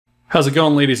How's it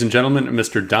going, ladies and gentlemen?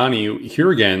 Mr. Donahue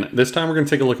here again. This time we're going to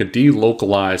take a look at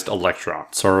delocalized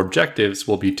electrons. So our objectives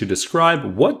will be to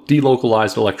describe what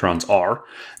delocalized electrons are,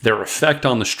 their effect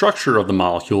on the structure of the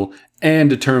molecule, and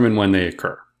determine when they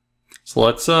occur. So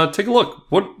let's take a look.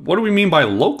 What do we mean by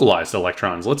localized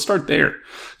electrons? Let's start there.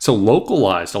 So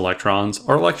localized electrons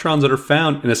are electrons that are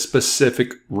found in a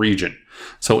specific region.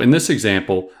 So in this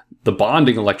example, the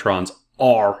bonding electrons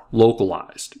are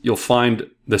localized. You'll find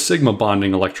the sigma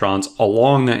bonding electrons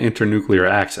along that internuclear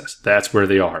axis. That's where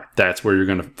they are. That's where you're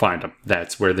going to find them.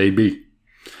 That's where they be.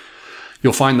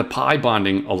 You'll find the pi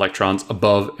bonding electrons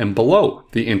above and below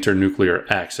the internuclear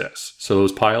axis. So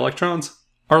those pi electrons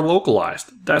are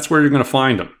localized. That's where you're going to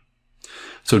find them.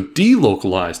 So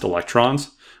delocalized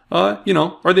electrons, are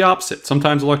the opposite.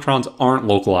 Sometimes electrons aren't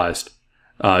localized.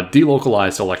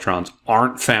 Delocalized electrons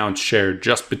aren't found shared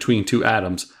just between two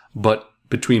atoms, but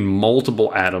between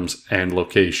multiple atoms and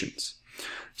locations.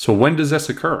 So when does this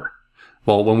occur?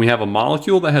 Well, when we have a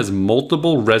molecule that has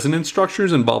multiple resonance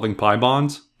structures involving pi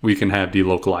bonds, we can have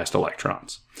delocalized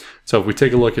electrons. So if we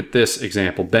take a look at this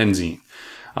example, benzene.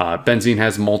 Benzene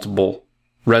has multiple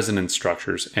resonance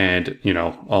structures, and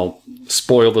I'll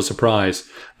spoil the surprise,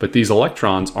 but these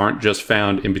electrons aren't just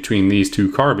found in between these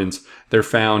two carbons, they're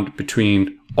found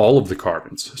between all of the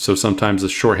carbons. So sometimes the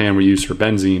shorthand we use for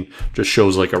benzene just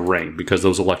shows like a ring because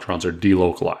those electrons are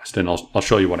delocalized, and I'll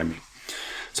show you what I mean.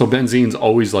 So benzene's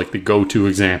always like the go-to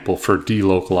example for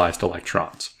delocalized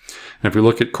electrons. And if we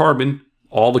look at carbon,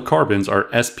 all the carbons are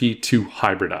sp2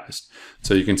 hybridized.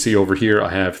 So you can see over here I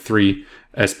have 3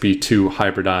 sp2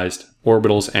 hybridized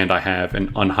orbitals, and I have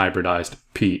an unhybridized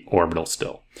p orbital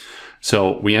still.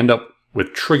 So we end up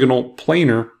with trigonal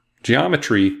planar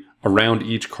geometry around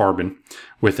each carbon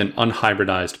with an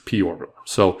unhybridized p orbital.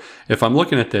 So if I'm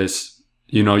looking at this,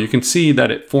 you can see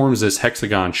that it forms this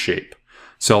hexagon shape.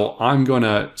 So I'm going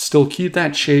to still keep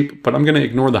that shape, but I'm going to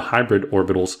ignore the hybrid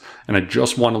orbitals, and I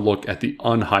just want to look at the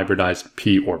unhybridized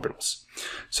p orbitals.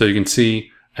 So you can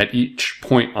see at each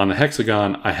point on the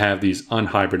hexagon, I have these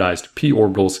unhybridized p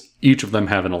orbitals. Each of them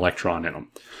have an electron in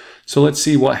them. So let's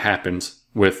see what happens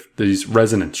with these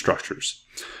resonance structures.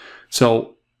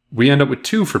 So we end up with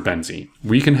 2 for benzene.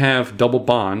 We can have double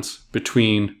bonds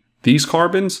between these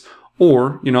carbons,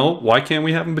 or, why can't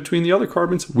we have them between the other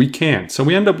carbons? We can. So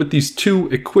we end up with these 2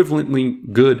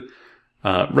 equivalently good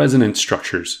resonance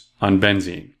structures on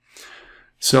benzene.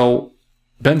 So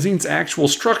benzene's actual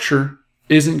structure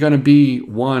isn't going to be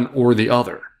one or the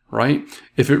other, right?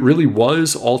 If it really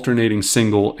was alternating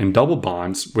single and double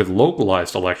bonds with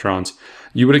localized electrons,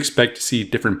 you would expect to see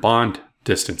different bond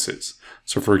distances.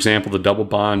 So for example, the double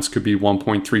bonds could be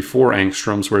 1.34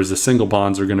 angstroms, whereas the single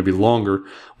bonds are going to be longer,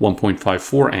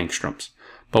 1.54 angstroms.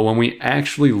 But when we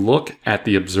actually look at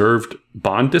the observed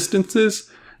bond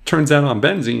distances, turns out on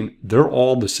benzene, they're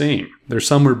all the same. They're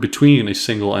somewhere between a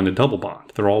single and a double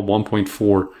bond. They're all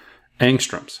 1.4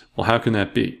 angstroms. Well, how can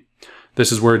that be?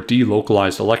 This is where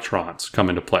delocalized electrons come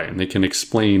into play, and they can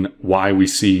explain why we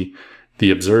see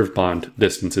the observed bond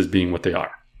distances being what they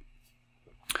are.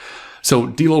 So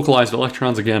delocalized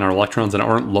electrons, again, are electrons that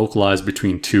aren't localized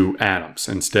between 2 atoms.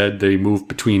 Instead, they move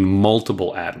between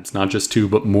multiple atoms, not just 2,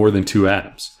 but more than 2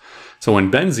 atoms. So in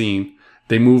benzene,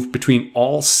 they move between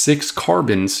all 6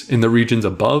 carbons in the regions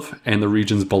above and the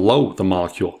regions below the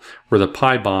molecule, where the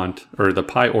pi bond or the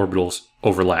pi orbitals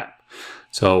overlap.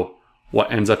 So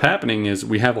what ends up happening is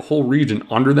we have a whole region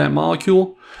under that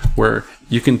molecule where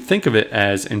you can think of it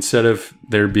as, instead of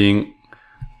there being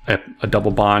a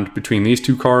double bond between these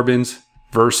 2 carbons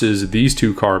versus these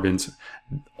 2 carbons,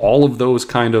 all of those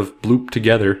kind of bloop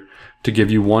together to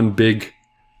give you one big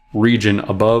region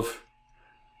above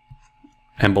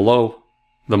and below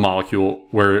the molecule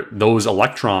where those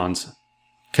electrons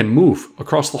can move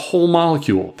across the whole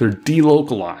molecule. They're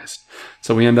delocalized.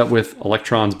 So we end up with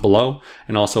electrons below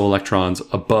and also electrons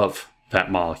above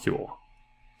that molecule.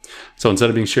 So instead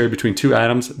of being shared between 2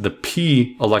 atoms, the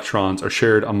p electrons are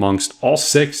shared amongst all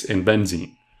 6 in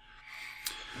benzene.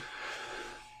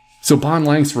 So bond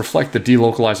lengths reflect the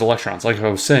delocalized electrons. Like I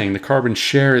was saying, the carbons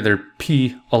share their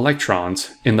p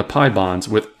electrons in the pi bonds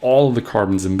with all of the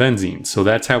carbons in benzene. So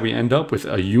that's how we end up with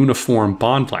a uniform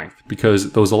bond length,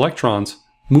 because those electrons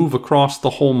move across the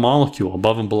whole molecule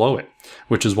above and below it,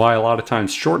 which is why a lot of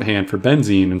times shorthand for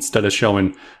benzene, instead of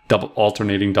showing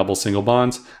alternating double single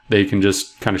bonds, they can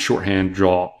just kind of shorthand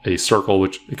draw a circle,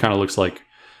 which it kind of looks like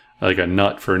a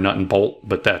nut for a nut and bolt,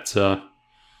 but that's,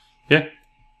 yeah.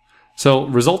 So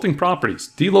resulting properties,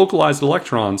 delocalized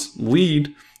electrons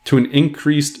lead to an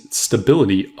increased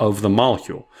stability of the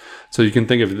molecule. So you can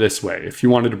think of it this way. If you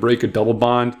wanted to break a double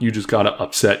bond, you just got to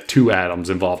upset 2 atoms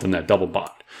involved in that double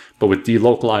bond. But with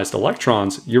delocalized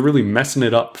electrons, you're really messing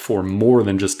it up for more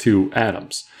than just two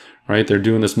atoms, right? They're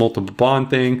doing this multiple bond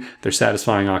thing. They're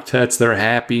satisfying octets. They're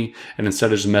happy. And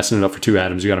instead of just messing it up for two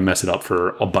atoms, you got to mess it up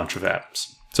for a bunch of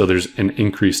atoms. So there's an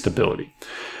increased stability.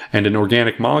 And in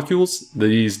organic molecules,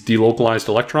 these delocalized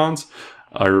electrons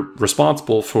are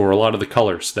responsible for a lot of the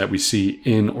colors that we see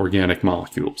in organic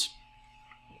molecules.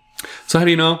 So how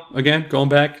do you know, again, going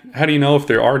back, how do you know if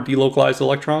there are delocalized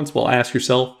electrons? Well, ask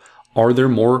yourself, are there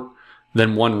more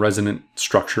than one resonant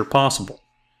structure possible?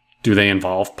 Do they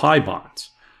involve pi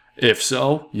bonds? If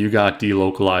so, you got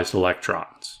delocalized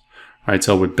electrons. All right,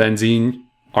 so with benzene,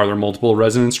 are there multiple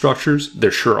resonant structures?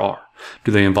 There sure are.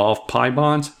 Do they involve pi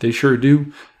bonds? They sure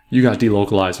do. You got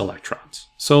delocalized electrons.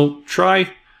 So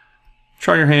try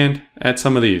your hand at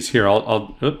some of these. Here,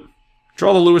 I'll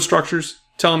draw the Lewis structures.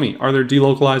 Tell me, are there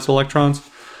delocalized electrons?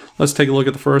 Let's take a look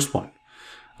at the first one.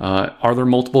 Are there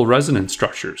multiple resonance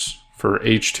structures for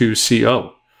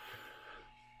H2CO?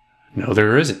 No,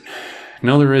 there isn't.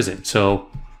 No, there isn't. So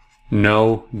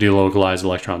no delocalized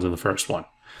electrons in the first one.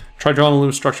 Try drawing the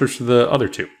Lewis structures for the other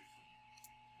two.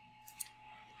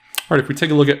 All right, if we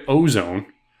take a look at ozone,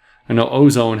 I know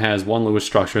ozone has one Lewis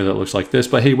structure that looks like this,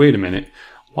 but hey, wait a minute.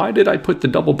 Why did I put the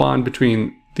double bond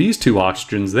between these two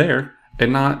oxygens there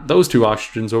and not those two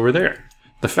oxygens over there?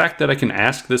 The fact that I can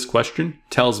ask this question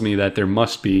tells me that there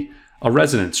must be a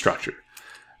resonance structure.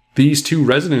 These two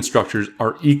resonance structures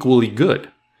are equally good.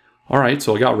 All right,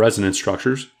 so I got resonance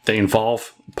structures. They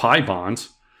involve pi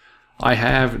bonds. I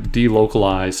have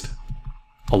delocalized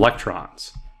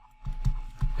electrons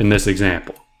in this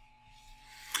example.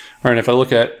 All right, if I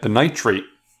look at the nitrate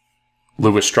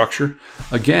Lewis structure,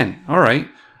 again, all right,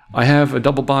 I have a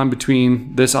double bond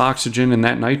between this oxygen and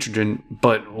that nitrogen,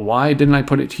 but why didn't I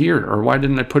put it here, or why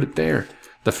didn't I put it there?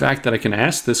 The fact that I can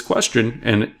ask this question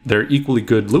and they're equally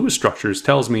good Lewis structures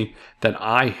tells me that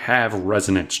I have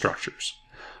resonance structures.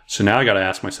 So now I got to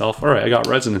ask myself, all right, I got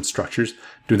resonance structures.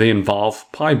 Do they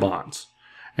involve pi bonds?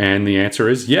 And the answer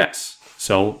is yes.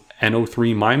 So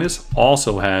NO3 minus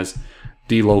also has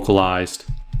delocalized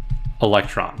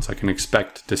electrons. I can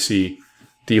expect to see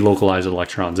delocalized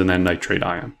electrons in that nitrate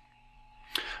ion.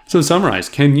 So to summarize,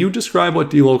 can you describe what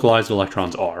delocalized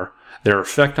electrons are, their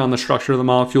effect on the structure of the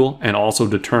molecule, and also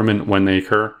determine when they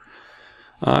occur?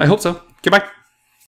 I hope so. Goodbye.